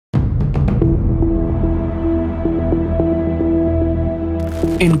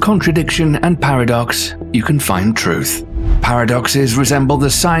In contradiction and paradox, you can find truth. Paradoxes resemble the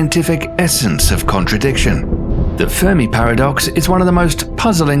scientific essence of contradiction. The Fermi Paradox is one of the most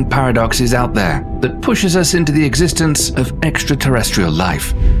puzzling paradoxes out there that pushes us into the existence of extraterrestrial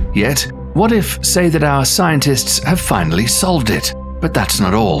life. Yet, what if, say that our scientists have finally solved it? But that's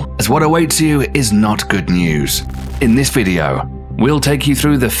not all, as what awaits you is not good news. In this video, we'll take you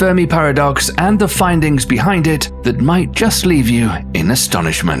through the Fermi Paradox and the findings behind it that might just leave you in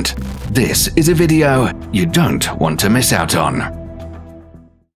astonishment. This is a video you don't want to miss out on.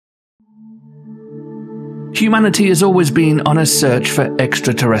 Humanity has always been on a search for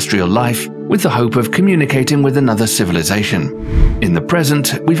extraterrestrial life with the hope of communicating with another civilization. In the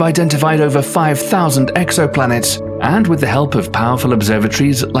present, we've identified over 5,000 exoplanets, and with the help of powerful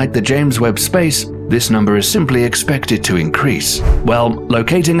observatories like the James Webb Space, this number is simply expected to increase. Well,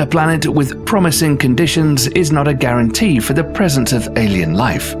 locating a planet with promising conditions is not a guarantee for the presence of alien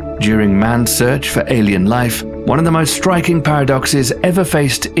life. During man's search for alien life, one of the most striking paradoxes ever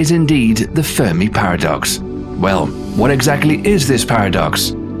faced is indeed the Fermi Paradox. Well, what exactly is this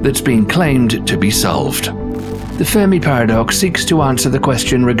paradox that's been claimed to be solved? The Fermi Paradox seeks to answer the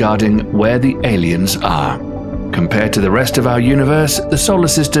question regarding where the aliens are. Compared to the rest of our universe, the solar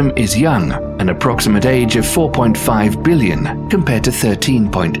system is young, an approximate age of 4.5 billion compared to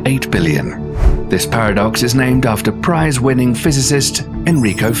 13.8 billion. This paradox is named after prize-winning physicist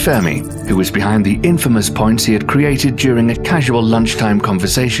Enrico Fermi, who was behind the infamous points he had created during a casual lunchtime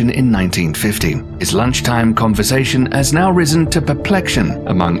conversation in 1950. His lunchtime conversation has now risen to perplexion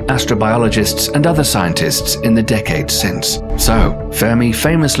among astrobiologists and other scientists in the decades since. So, Fermi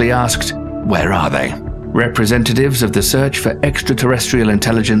famously asked, "Where are they?" Representatives of the Search for Extraterrestrial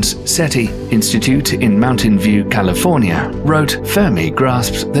Intelligence SETI Institute in Mountain View, California, wrote, "Fermi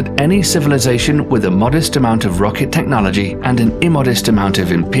grasps that any civilization with a modest amount of rocket technology and an immodest amount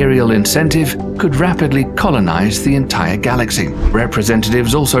of imperial incentive could rapidly colonize the entire galaxy."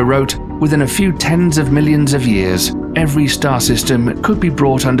 Representatives also wrote, "Within a few tens of millions of years, every star system could be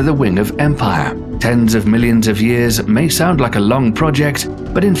brought under the wing of empire. Tens of millions of years may sound like a long project,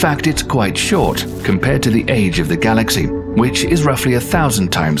 but in fact it's quite short compared to the age of the galaxy, which is roughly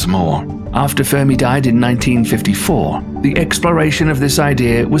 1,000 times more." After Fermi died in 1954, the exploration of this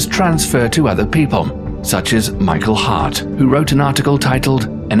idea was transferred to other people, such as Michael Hart, who wrote an article titled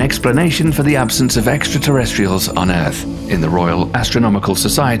 "An Explanation for the Absence of Extraterrestrials on Earth" in the Royal Astronomical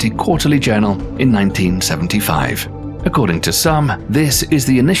Society Quarterly Journal in 1975. According to some, this is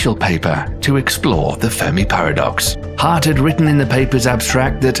the initial paper to explore the Fermi Paradox. Hart had written in the paper's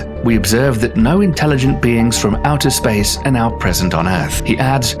abstract that "we observe that no intelligent beings from outer space are now present on Earth." He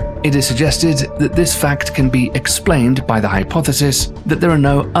adds, "It is suggested that this fact can be explained by the hypothesis that there are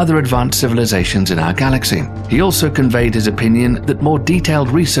no other advanced civilizations in our galaxy." He also conveyed his opinion that more detailed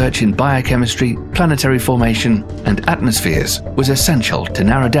research in biochemistry, planetary formation, and atmospheres was essential to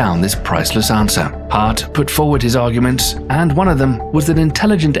narrow down this priceless answer. Hart put forward his arguments, and one of them was that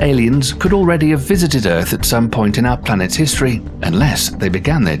intelligent aliens could already have visited Earth at some point in our planet's history, unless they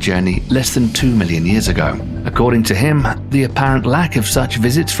began their journey less than 2 million years ago. According to him, the apparent lack of such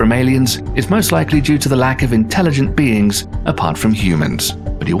visits from aliens is most likely due to the lack of intelligent beings apart from humans.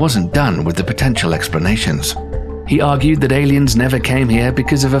 But he wasn't done with the potential explanations. He argued that aliens never came here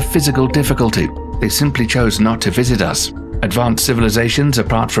because of a physical difficulty. They simply chose not to visit us. Advanced civilizations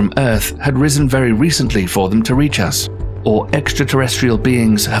apart from Earth had risen very recently for them to reach us. Or extraterrestrial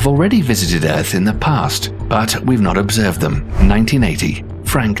beings have already visited Earth in the past, but we've not observed them. In 1980,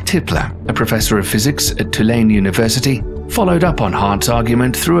 Frank Tipler, a professor of physics at Tulane University, followed up on Hart's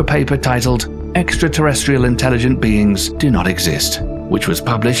argument through a paper titled "Extraterrestrial Intelligent Beings Do Not Exist," which was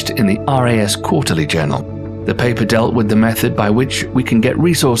published in the RAS Quarterly Journal. The paper dealt with the method by which we can get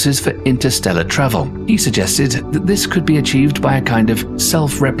resources for interstellar travel. He suggested that this could be achieved by a kind of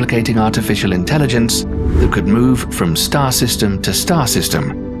self-replicating artificial intelligence that could move from star system to star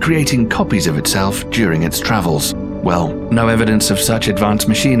system, creating copies of itself during its travels. Well, no evidence of such advanced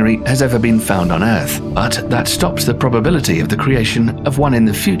machinery has ever been found on Earth, but that stops the probability of the creation of one in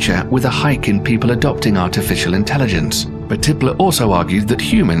the future with a hike in people adopting artificial intelligence. But Tipler also argued that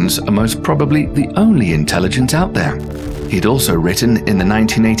humans are most probably the only intelligence out there. He'd also written in the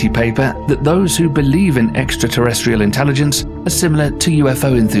 1980 paper that those who believe in extraterrestrial intelligence are similar to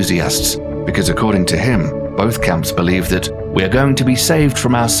UFO enthusiasts, because according to him, both camps believe that we are going to be saved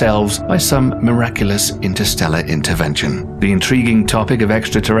from ourselves by some miraculous interstellar intervention. The intriguing topic of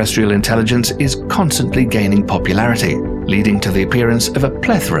extraterrestrial intelligence is constantly gaining popularity, leading to the appearance of a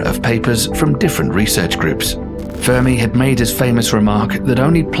plethora of papers from different research groups. Fermi had made his famous remark that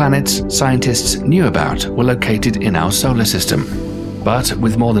only planets scientists knew about were located in our solar system. But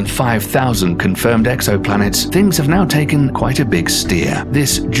with more than 5,000 confirmed exoplanets, things have now taken quite a big steer.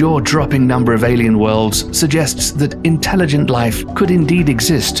 This jaw-dropping number of alien worlds suggests that intelligent life could indeed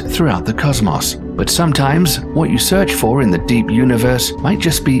exist throughout the cosmos. But sometimes, what you search for in the deep universe might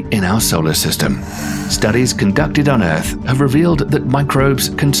just be in our solar system. Studies conducted on Earth have revealed that microbes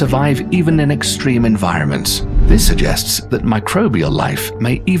can survive even in extreme environments. This suggests that microbial life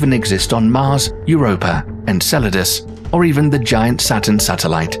may even exist on Mars, Europa, Enceladus, or even the giant Saturn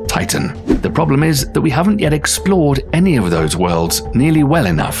satellite Titan. The problem is that we haven't yet explored any of those worlds nearly well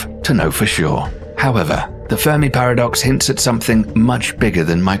enough to know for sure. However, the Fermi Paradox hints at something much bigger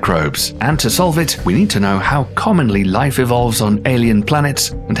than microbes, and to solve it, we need to know how commonly life evolves on alien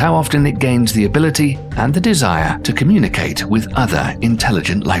planets and how often it gains the ability and the desire to communicate with other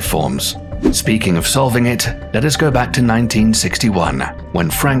intelligent life forms. Speaking of solving it, let us go back to 1961, when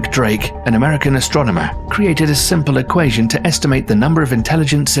Frank Drake, an American astronomer, created a simple equation to estimate the number of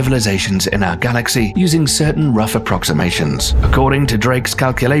intelligent civilizations in our galaxy using certain rough approximations. According to Drake's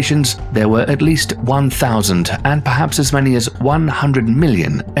calculations, there were at least 1,000 and perhaps as many as 100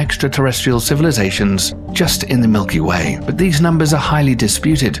 million extraterrestrial civilizations just in the Milky Way. But these numbers are highly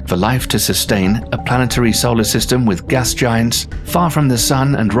disputed. For life to sustain a planetary solar system with gas giants, far from the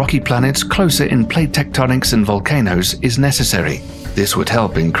sun and rocky planets closer in plate tectonics and volcanoes is necessary. This would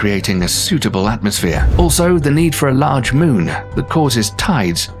help in creating a suitable atmosphere. Also, the need for a large moon that causes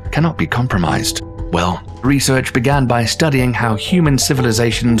tides cannot be compromised. Well, research began by studying how human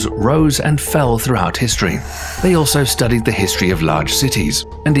civilizations rose and fell throughout history. They also studied the history of large cities,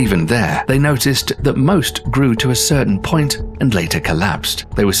 and even there, they noticed that most grew to a certain point and later collapsed.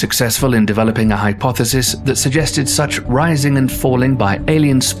 They were successful in developing a hypothesis that suggested such rising and falling by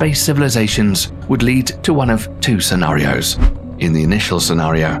alien space civilizations would lead to one of two scenarios. In the initial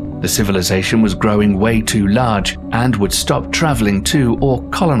scenario, the civilization was growing way too large and would stop traveling to or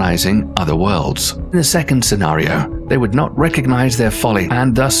colonizing other worlds. In the second scenario, they would not recognize their folly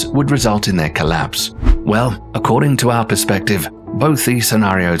and thus would result in their collapse. Well, according to our perspective, both these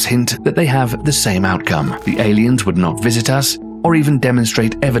scenarios hint that they have the same outcome. The aliens would not visit us or even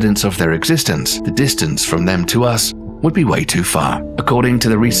demonstrate evidence of their existence. The distance from them to us would be way too far. According to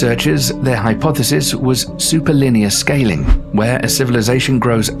the researchers, their hypothesis was superlinear scaling, where a civilization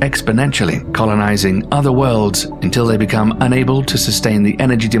grows exponentially, colonizing other worlds until they become unable to sustain the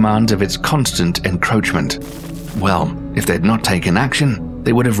energy demands of its constant encroachment. Well, if they'd not taken action,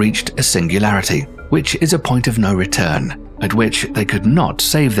 they would have reached a singularity, which is a point of no return, at which they could not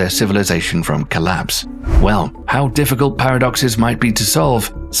save their civilization from collapse. Well, how difficult paradoxes might be to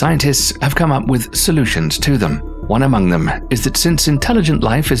solve, scientists have come up with solutions to them. One among them is that since intelligent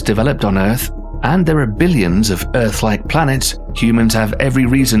life is developed on Earth, and there are billions of Earth-like planets, humans have every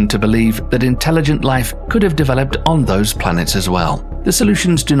reason to believe that intelligent life could have developed on those planets as well. The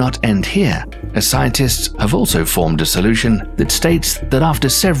solutions do not end here, as scientists have also formed a solution that states that after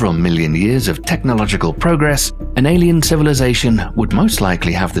several million years of technological progress, an alien civilization would most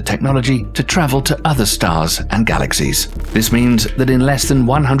likely have the technology to travel to other stars and galaxies. This means that in less than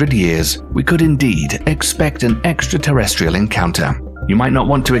 100 years, we could indeed expect an extraterrestrial encounter. You might not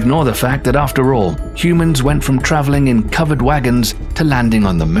want to ignore the fact that after all, humans went from traveling in covered wagons to landing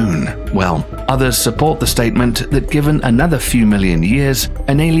on the moon. Well, others support the statement that given another few million years,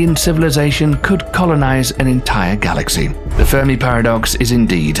 an alien civilization could colonize an entire galaxy. The Fermi Paradox is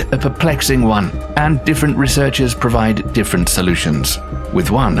indeed a perplexing one, and different researchers provide different solutions, with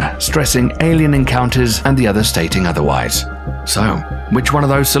one stressing alien encounters and the other stating otherwise. So, which one of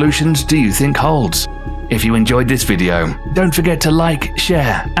those solutions do you think holds? If you enjoyed this video, don't forget to like,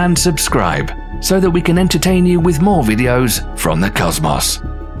 share, and subscribe so that we can entertain you with more videos from the cosmos.